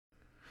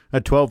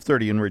At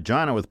 12:30 in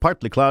Regina with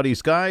partly cloudy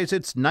skies,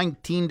 it's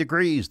 19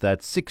 degrees.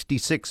 That's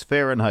 66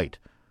 Fahrenheit.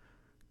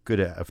 Good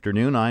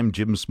afternoon, I'm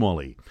Jim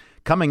Smalley.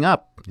 Coming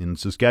up in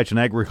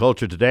Saskatchewan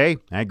Agriculture today,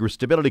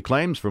 agri-stability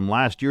claims from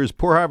last year's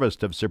poor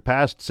harvest have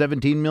surpassed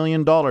 $17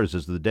 million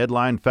as the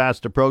deadline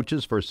fast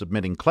approaches for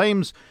submitting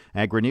claims.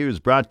 Agri-News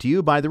brought to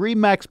you by the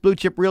RE/MAX Blue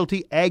Chip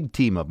Realty Ag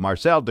team of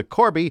Marcel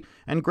DeCorby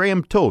and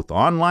Graham Toth,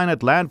 online at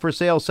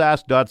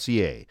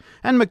landforsalesask.ca.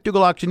 And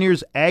McDougall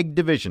Auctioneers Ag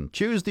Division.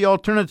 Choose the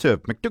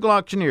alternative. McDougall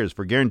Auctioneers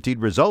for guaranteed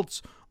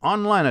results,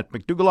 online at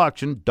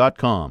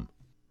mcdougallauction.com.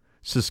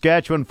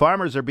 Saskatchewan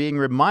farmers are being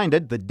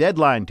reminded the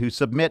deadline to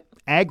submit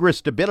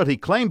agri-stability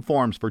claim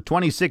forms for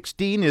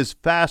 2016 is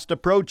fast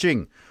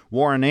approaching.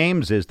 Warren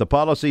Ames is the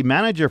policy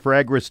manager for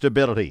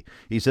agri-stability.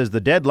 He says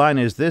the deadline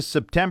is this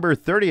September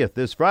 30th,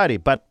 this Friday,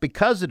 but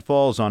because it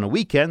falls on a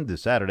weekend,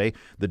 this Saturday,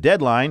 the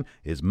deadline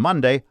is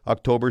Monday,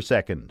 October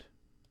 2nd.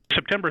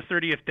 September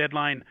 30th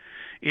deadline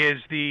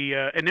is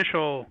the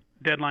initial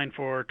deadline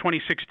for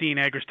 2016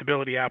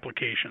 agri-stability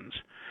applications.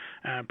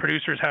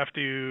 Producers have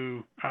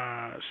to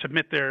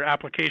submit their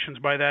applications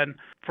by then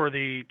for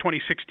the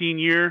 2016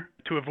 year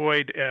to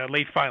avoid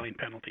late filing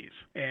penalties.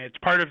 It's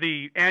part of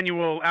the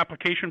annual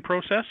application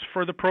process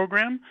for the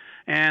program,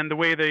 and the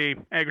way the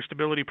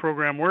agri-stability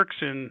program works,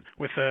 and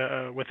with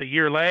a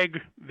year lag,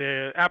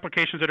 the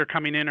applications that are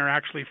coming in are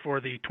actually for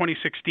the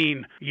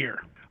 2016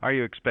 year. Are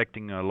you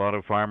expecting a lot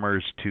of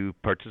farmers to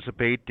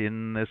participate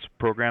in this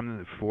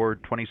program for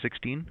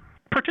 2016?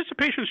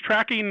 Participation is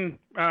tracking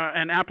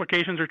and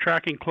applications are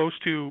tracking close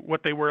to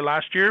what they were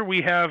last year.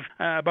 We have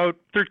about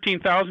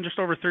 13,000, just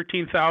over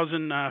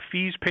 13,000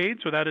 fees paid.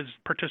 So that is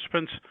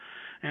participants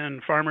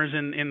and farmers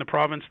in the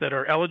province that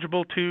are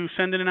eligible to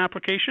send in an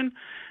application.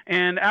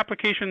 And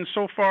applications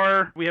so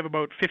far, we have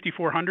about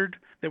 5,400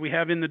 that we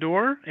have in the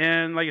door.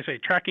 And like I say,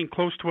 tracking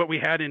close to what we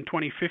had in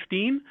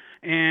 2015.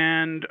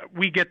 And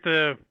we get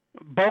the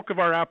bulk of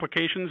our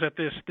applications at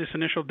this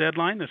initial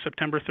deadline, the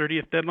September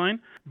 30th deadline,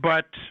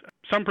 but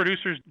some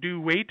producers do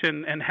wait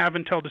and have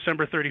until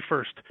December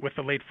 31st with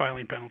the late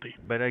filing penalty.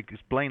 But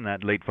explain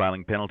that late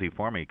filing penalty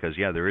for me, because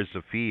there is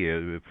a fee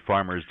if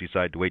farmers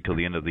decide to wait till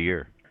the end of the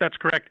year. That's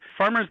correct.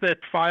 Farmers that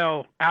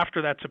file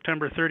after that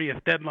September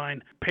 30th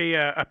deadline pay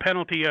a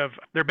penalty of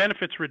their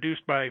benefits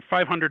reduced by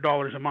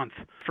 $500 a month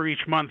for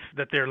each month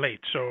that they're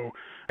late. So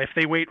if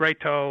they wait right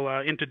till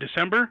into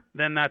December,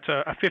 then that's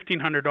a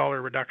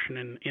 $1,500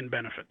 reduction in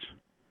benefits.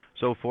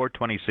 So for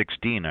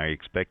 2016, are you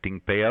expecting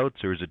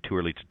payouts, or is it too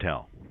early to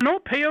tell? No,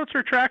 payouts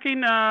are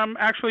tracking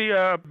actually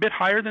a bit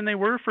higher than they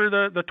were for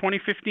the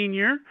 2015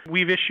 year.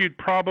 We've issued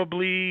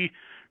probably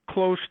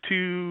close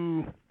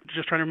to,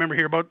 just trying to remember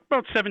here, about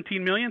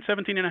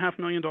 $17.5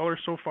 million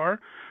so far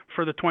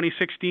for the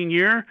 2016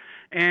 year.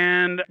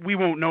 And we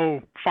won't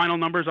know final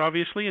numbers,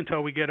 obviously,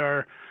 until we get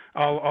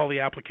all the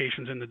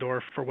applications in the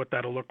door for what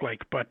that'll look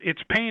like. But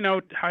it's paying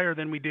out higher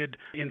than we did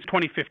in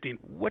 2015.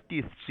 What do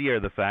you see are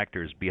the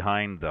factors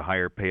behind the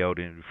higher payout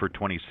for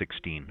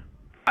 2016?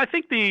 I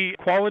think the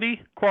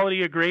quality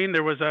of grain.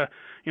 There was the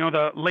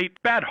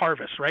late bad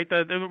harvest, right?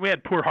 We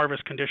had poor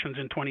harvest conditions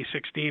in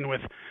 2016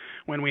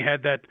 when we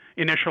had that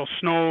initial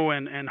snow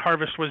and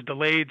harvest was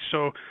delayed,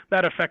 so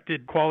that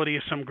affected quality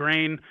of some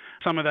grain.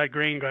 Some of that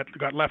grain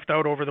got left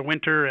out over the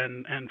winter,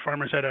 and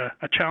farmers had a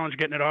challenge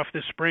getting it off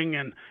this spring,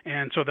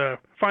 and so the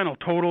final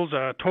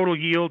total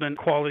yield and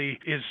quality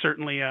is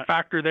certainly a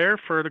factor there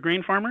for the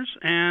grain farmers.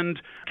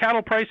 And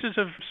cattle prices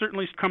have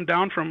certainly come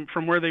down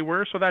from where they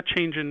were, so that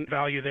change in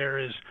value there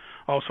is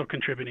also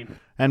contributing.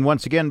 And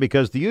once again,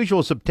 because the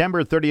usual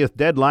September 30th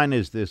deadline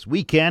is this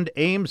weekend,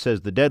 Ames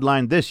says the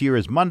deadline this year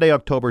is Monday,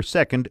 October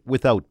 2nd,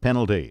 without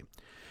penalty.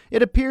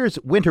 It appears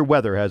winter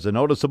weather has a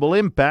noticeable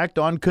impact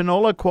on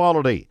canola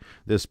quality.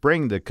 This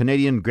spring, the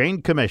Canadian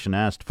Grain Commission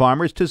asked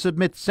farmers to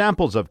submit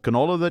samples of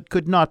canola that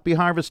could not be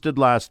harvested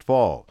last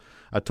fall.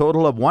 A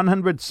total of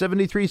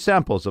 173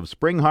 samples of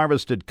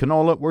spring-harvested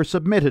canola were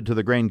submitted to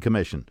the Grain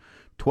Commission.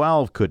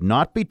 12 could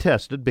not be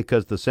tested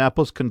because the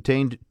samples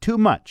contained too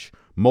much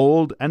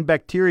mold and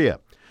bacteria.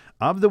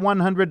 Of the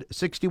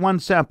 161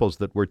 samples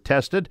that were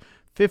tested,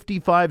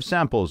 55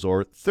 samples,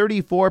 or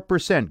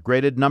 34%,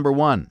 graded number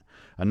 1.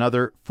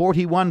 Another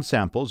 41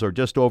 samples, or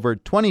just over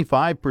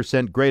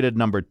 25%, graded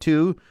number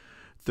 2.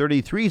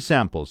 33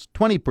 samples,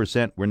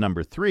 20%, were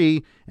number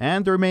 3,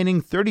 and the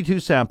remaining 32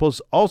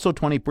 samples, also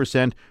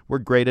 20%, were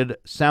graded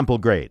sample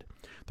grade.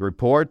 The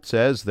report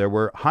says there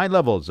were high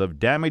levels of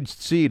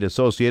damaged seed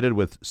associated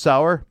with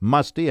sour,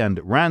 musty, and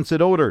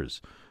rancid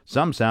odors.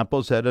 Some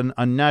samples had an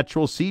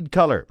unnatural seed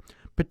color,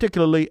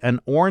 particularly an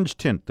orange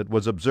tint that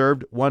was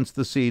observed once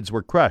the seeds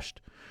were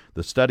crushed.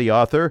 The study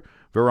author,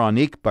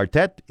 Veronique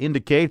Bartet,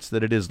 indicates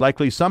that it is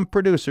likely some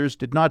producers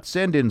did not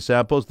send in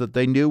samples that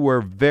they knew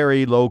were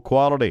very low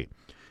quality.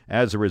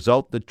 As a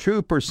result, the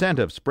true percent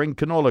of spring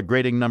canola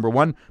grading number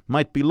 1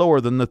 might be lower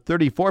than the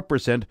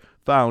 34%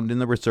 found in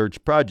the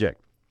research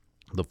project.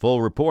 The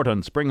full report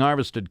on spring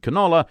harvested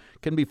canola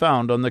can be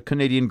found on the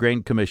Canadian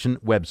Grain Commission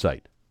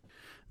website.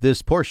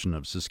 This portion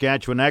of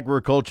Saskatchewan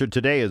Agriculture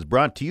Today is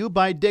brought to you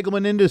by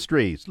Degelman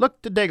Industries.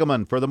 Look to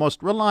Degelman for the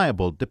most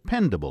reliable,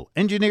 dependable,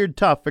 engineered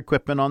tough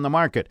equipment on the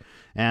market.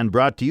 And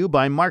brought to you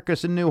by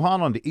Marcus in New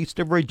Holland, east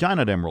of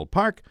Regina at Emerald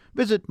Park.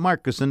 Visit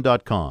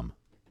marcusin.com.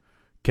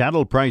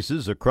 Cattle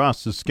prices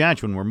across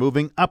Saskatchewan were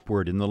moving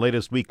upward in the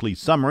latest weekly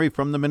summary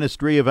from the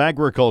Ministry of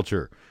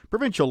Agriculture.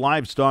 Provincial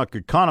livestock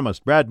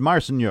economist Brad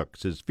Marcinyuk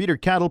says feeder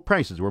cattle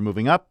prices were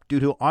moving up due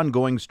to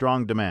ongoing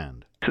strong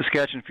demand.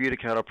 Saskatchewan feeder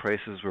cattle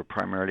prices were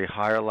primarily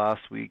higher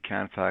last week.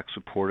 Canfax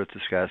reported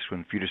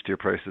Saskatchewan feeder steer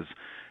prices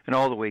in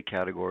all the weight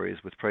categories,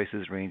 with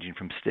prices ranging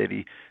from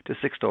steady to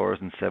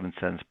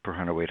 $6.07 per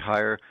hundredweight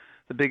higher.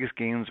 The biggest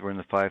gains were in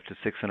the 5 to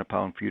 600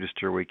 pound feeder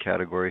steer weight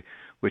category,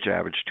 which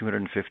averaged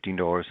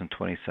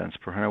 $215.20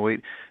 per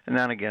hundredweight, and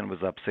that again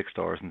was up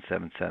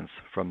 $6.07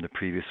 from the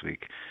previous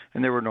week.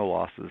 And there were no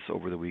losses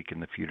over the week in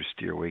the feeder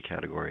steer weight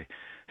category.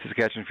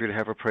 Saskatchewan feeder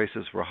heifer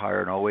prices were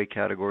higher in all weight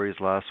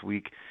categories last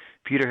week.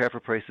 Feeder heifer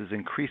prices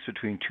increased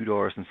between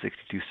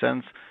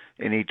 $2.62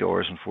 and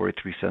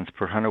 $8.43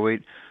 per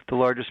hundredweight. The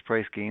largest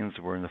price gains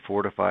were in the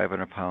 4 to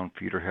 500 pound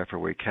feeder heifer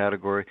weight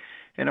category,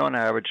 and on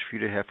average,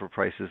 feeder heifer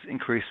prices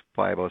increased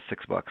by about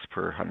 $6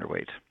 per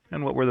hundredweight.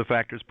 And what were the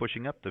factors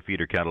pushing up the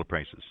feeder cattle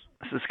prices?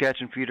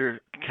 Saskatchewan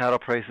feeder cattle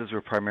prices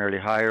were primarily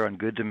higher on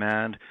good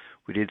demand.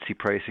 We did see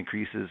price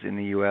increases in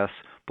the U.S.,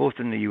 both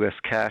in the U.S.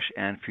 cash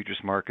and futures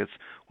markets,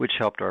 which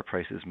helped our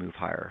prices move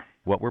higher.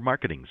 What were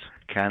marketings?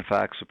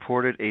 Canfax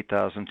reported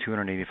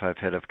 8,285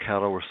 head of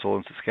cattle were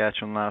sold in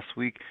Saskatchewan last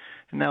week,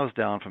 and that was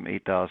down from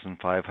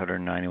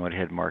 8,591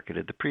 head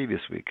marketed the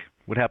previous week.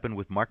 What happened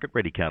with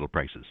market-ready cattle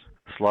prices?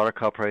 Slaughter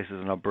cow prices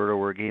in Alberta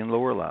were again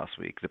lower last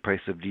week. The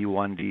price of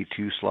D1,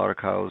 D2 slaughter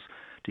cows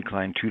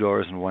declined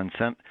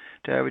 $2.01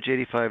 to average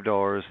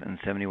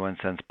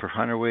 $85.71 per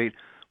hundredweight,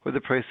 where the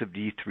price of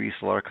D3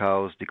 slaughter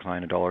cows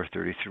declined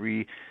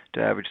 $1.33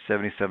 to average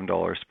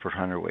 $77 per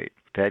hundredweight.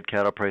 Fed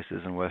cattle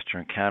prices in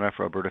Western Canada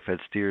for Alberta fed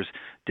steers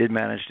did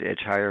manage to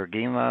edge higher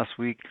again last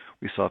week.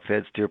 We saw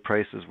fed steer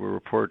prices were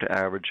reported to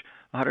average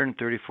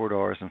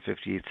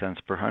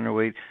 $134.58 per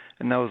hundredweight,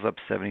 and that was up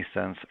 70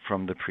 cents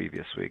from the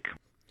previous week.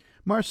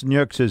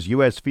 Marcinyuk says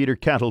U.S. feeder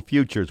cattle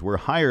futures were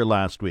higher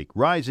last week,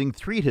 rising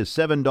 $3 to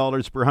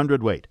 $7 per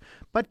hundredweight.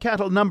 But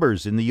cattle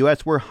numbers in the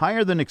U.S. were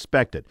higher than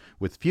expected,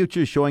 with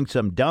futures showing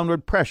some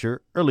downward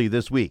pressure early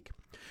this week.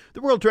 The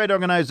World Trade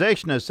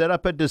Organization has set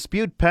up a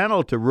dispute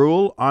panel to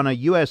rule on a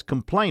U.S.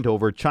 complaint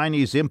over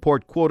Chinese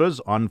import quotas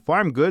on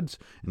farm goods,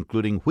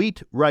 including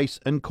wheat, rice,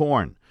 and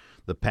corn.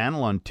 The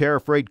panel on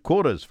tariff rate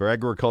quotas for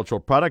agricultural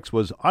products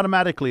was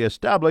automatically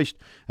established,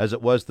 as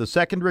it was the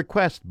second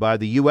request by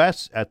the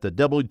U.S. at the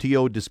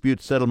WTO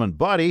dispute settlement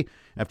body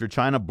after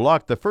China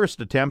blocked the first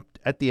attempt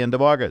at the end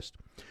of August.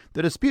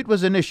 The dispute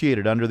was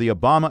initiated under the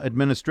Obama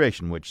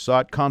administration, which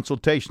sought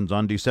consultations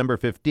on December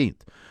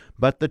 15th.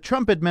 But the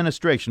Trump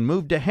administration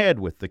moved ahead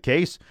with the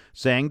case,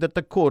 saying that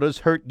the quotas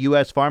hurt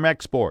U.S. farm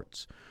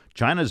exports.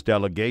 China's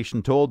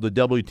delegation told the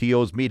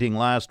WTO's meeting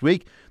last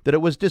week that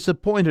it was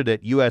disappointed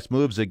at U.S.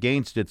 moves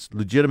against its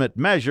legitimate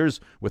measures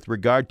with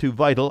regard to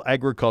vital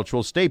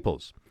agricultural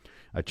staples.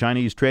 A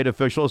Chinese trade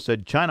official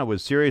said China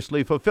was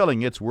seriously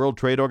fulfilling its World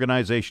Trade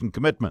Organization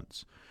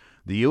commitments.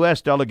 The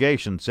U.S.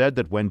 delegation said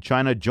that when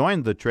China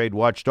joined the trade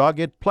watchdog,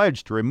 it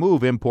pledged to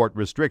remove import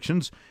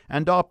restrictions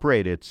and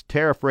operate its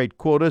tariff rate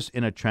quotas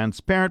in a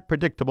transparent,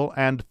 predictable,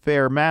 and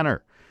fair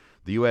manner.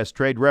 The U.S.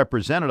 Trade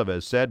Representative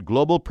has said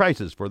global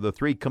prices for the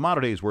three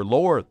commodities were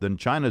lower than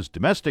China's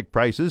domestic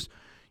prices,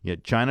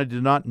 yet China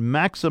did not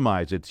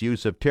maximize its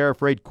use of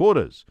tariff rate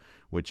quotas,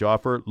 which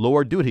offer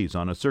lower duties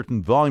on a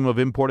certain volume of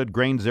imported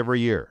grains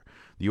every year.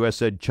 The U.S.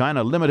 said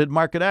China limited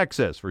market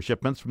access for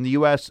shipments from the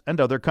U.S.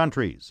 and other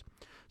countries.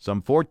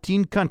 Some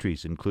 14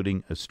 countries,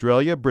 including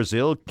Australia,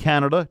 Brazil,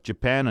 Canada,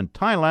 Japan, and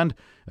Thailand,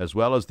 as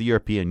well as the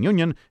European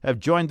Union, have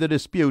joined the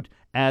dispute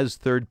as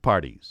third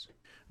parties.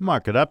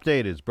 Market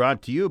Update is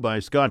brought to you by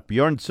Scott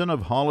Bjornson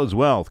of Hollis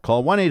Wealth.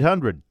 Call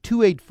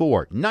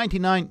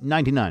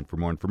 1-800-284-9999 for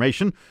more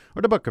information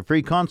or to book a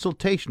free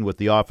consultation with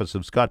the office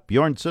of Scott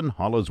Bjornson,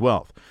 Hollis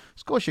Wealth.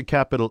 Scotia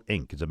Capital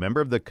Inc. is a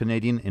member of the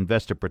Canadian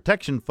Investor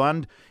Protection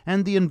Fund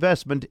and the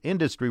Investment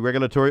Industry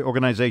Regulatory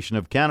Organization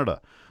of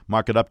Canada.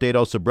 Market Update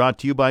also brought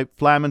to you by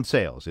Flaman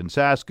Sales in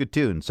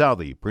Saskatoon,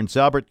 Southey, Prince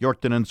Albert,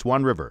 Yorkton, and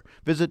Swan River.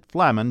 Visit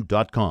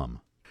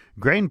flaman.com.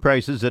 Grain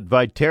prices at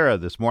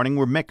Viterra this morning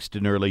were mixed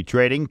in early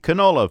trading.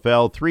 Canola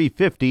fell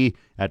 $3.50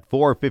 at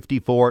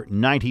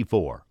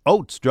 $454.94.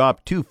 Oats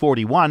dropped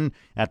 $2.41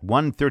 at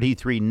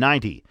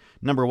 $133.90.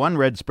 Number 1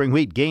 red spring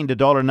wheat gained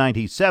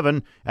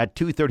 $1.97 at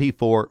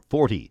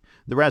 $234.40.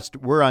 The rest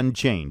were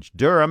unchanged.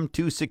 Durum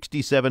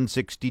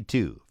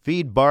 $267.62.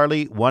 Feed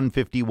barley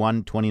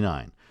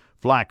 $151.29.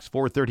 Flax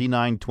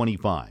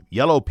 $439.25.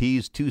 Yellow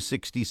peas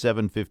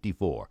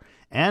 $267.54.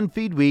 And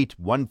feed wheat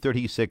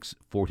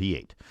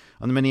 $136.48.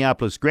 On the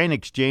Minneapolis Grain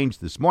Exchange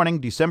this morning,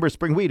 December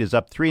spring wheat is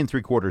up 3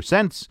 3/4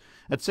 cents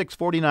at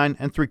 $6.49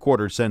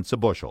 3/4 cents a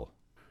bushel.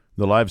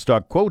 The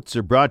livestock quotes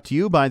are brought to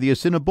you by the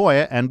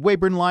Assiniboia and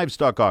Weyburn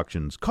Livestock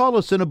Auctions. Call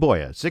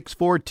Assiniboia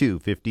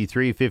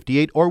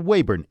 642-5358 or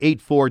Weyburn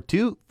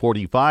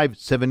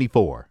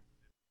 842-4574.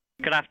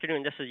 Good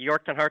afternoon. This is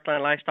Yorkton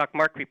Heartland Livestock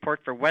Market Report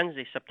for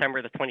Wednesday,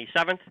 September the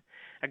 27th.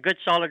 A good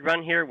solid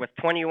run here with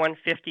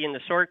 2150 in the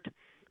sort,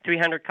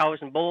 300 cows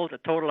and bulls, a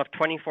total of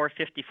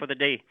 2450 for the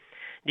day.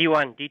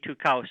 D1, D2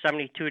 cows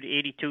 72 to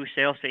 82,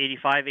 sales to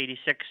 85,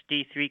 86.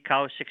 D3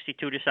 cows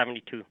 62 to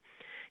 72.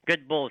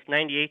 Good bulls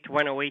 98 to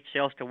 108,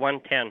 sales to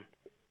 110.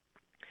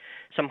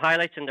 Some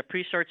highlights in the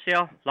pre-sort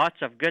sale. Lots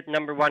of good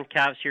number one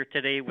calves here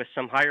today with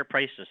some higher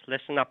prices.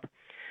 Listen up.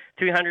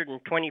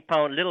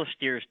 320-pound little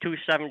steers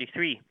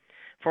 273.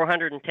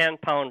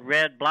 410-pound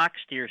red black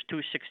steers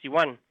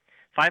 261.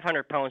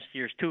 500-pound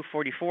steers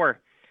 244.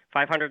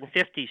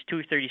 550s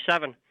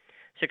 237.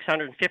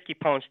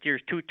 650-pound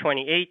steers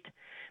 228.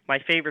 My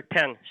favorite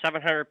pen,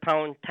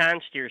 700-pound tan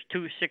steers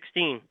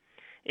 216.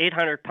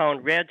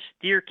 800-pound red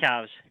steer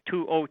calves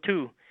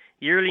 202.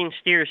 Yearling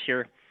steers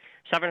here,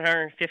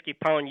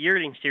 750-pound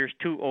yearling steers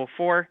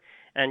 204,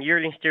 and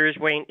yearling steers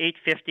weighing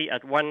 850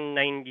 at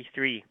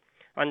 193.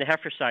 On the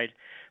heifer side,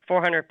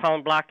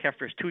 400-pound black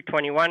heifers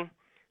 221,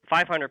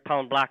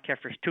 500-pound black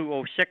heifers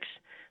 206,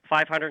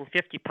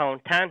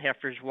 550-pound tan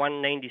heifers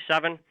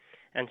 197,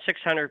 and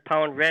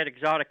 600-pound red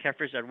exotic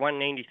heifers at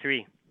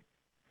 193.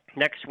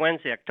 Next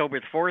Wednesday, October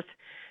the 4th,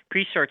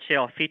 pre-sort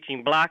sale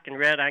featuring black and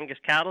red Angus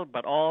cattle,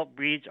 but all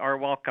breeds are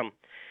welcome.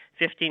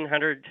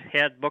 1,500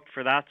 head booked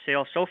for that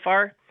sale so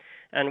far.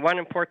 And one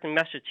important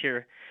message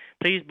here,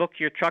 please book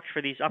your trucks for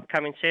these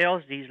upcoming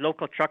sales. These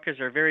local truckers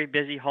are very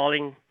busy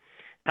hauling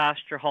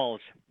pasture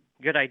hauls.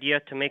 Good idea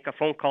to make a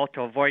phone call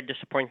to avoid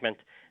disappointment.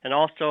 And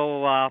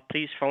also,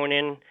 please phone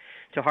in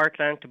to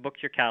Heartland to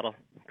book your cattle.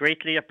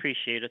 Greatly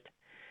appreciate it.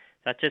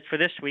 That's it for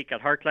this week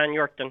at Heartland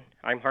Yorkton.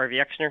 I'm Harvey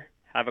Exner.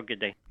 Have a good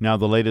day. Now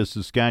the latest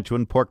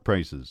Saskatchewan pork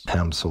prices.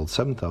 Ham sold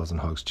 7,000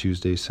 hogs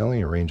Tuesday,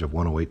 selling a range of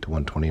 108 to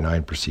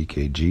 129 per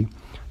CKG.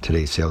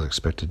 Today's sales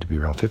expected to be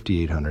around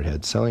 5,800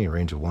 head, selling a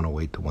range of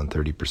 108 to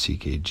 130 per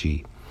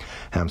CKG.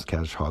 Ham's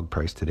cash hog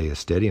price today is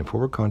steady, and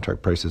forward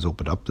contract prices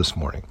opened up this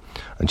morning.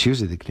 On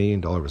Tuesday, the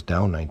Canadian dollar was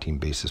down 19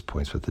 basis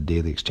points with the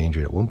daily exchange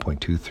rate at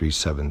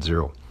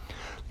 1.2370.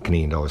 The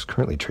Canadian dollar is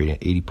currently trading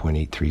at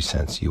 80.83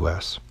 cents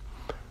US.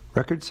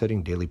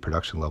 Record-setting daily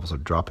production levels are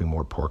dropping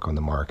more pork on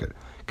the market,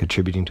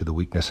 contributing to the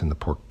weakness in the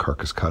pork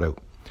carcass cutout.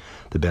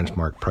 The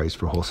benchmark price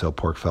for wholesale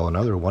pork fell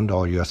another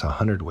 $1 US a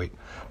hundredweight,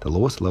 the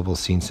lowest level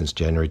seen since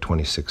January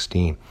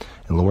 2016,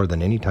 and lower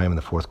than any time in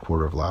the fourth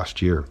quarter of last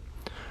year.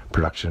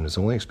 Production is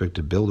only expected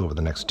to build over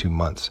the next 2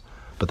 months,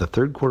 but the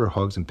third quarter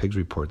hogs and pigs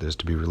report that is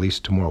to be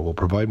released tomorrow will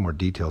provide more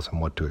details on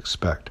what to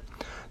expect.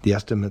 The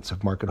estimates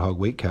of market hog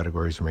weight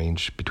categories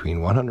range between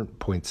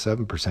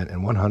 100.7%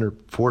 and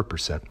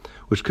 104%,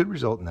 which could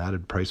result in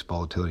added price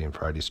volatility in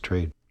Friday's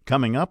trade.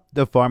 Coming up,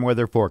 the farm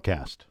weather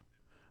forecast.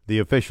 The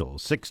official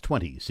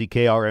 620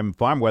 CKRM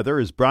farm weather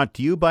is brought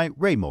to you by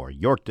Raymore,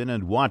 Yorkton,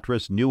 and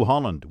Watrous, New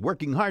Holland,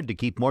 working hard to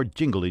keep more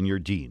jingle in your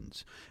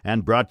jeans.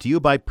 And brought to you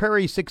by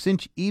Prairie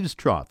 6-inch Eaves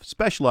Trough,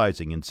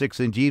 specializing in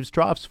 6-inch eaves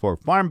troughs for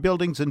farm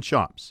buildings and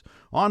shops.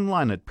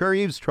 Online at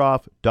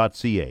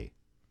prairieeavestrough.ca.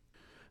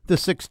 The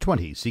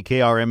 620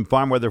 CKRM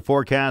farm weather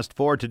forecast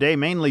for today,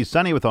 mainly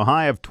sunny with a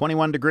high of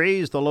 21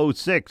 degrees, the low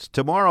 6.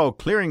 Tomorrow,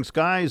 clearing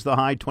skies, the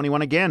high 21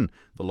 again,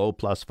 the low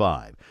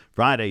 +5.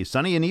 Friday,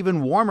 sunny and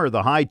even warmer,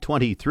 the high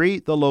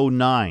 23, the low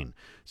 9.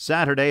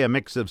 Saturday, a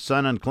mix of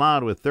sun and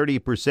cloud with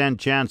 30%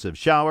 chance of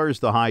showers,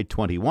 the high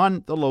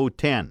 21, the low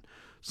 10.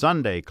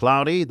 Sunday,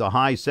 cloudy, the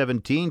high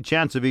 17,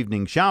 chance of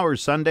evening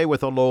showers Sunday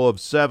with a low of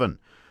 7.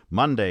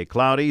 Monday,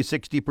 cloudy,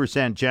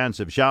 60% chance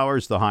of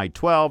showers, the high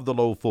 12, the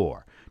low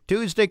 4.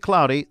 Tuesday,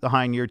 cloudy, the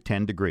high near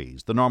 10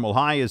 degrees. The normal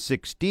high is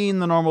 16,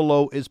 the normal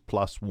low is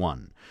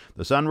 +1.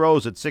 The sun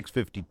rose at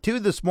 6:52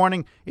 this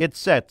morning. It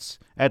sets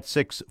at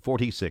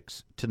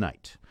 6:46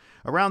 tonight.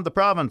 Around the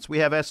province, we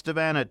have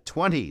Estevan at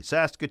 20,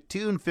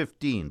 Saskatoon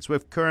 15,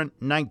 Swift Current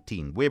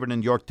 19, Weyburn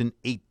and Yorkton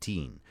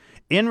 18.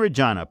 In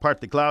Regina,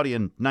 partly cloudy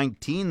and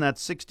 19,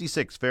 that's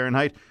 66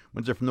 Fahrenheit.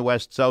 Winds are from the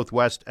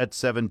west-southwest at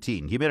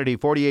 17. Humidity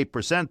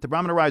 48%,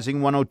 thermometer rising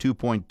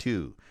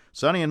 102.2.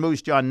 Sunny in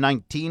Moose Jaw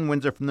 19,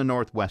 winds are from the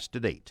northwest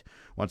at 8.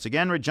 Once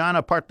again,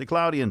 Regina, partly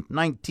cloudy and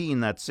 19,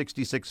 that's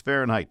 66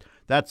 Fahrenheit.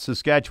 That's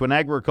Saskatchewan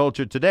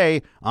Agriculture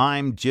Today.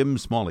 I'm Jim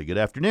Smalley. Good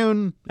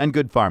afternoon and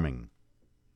good farming.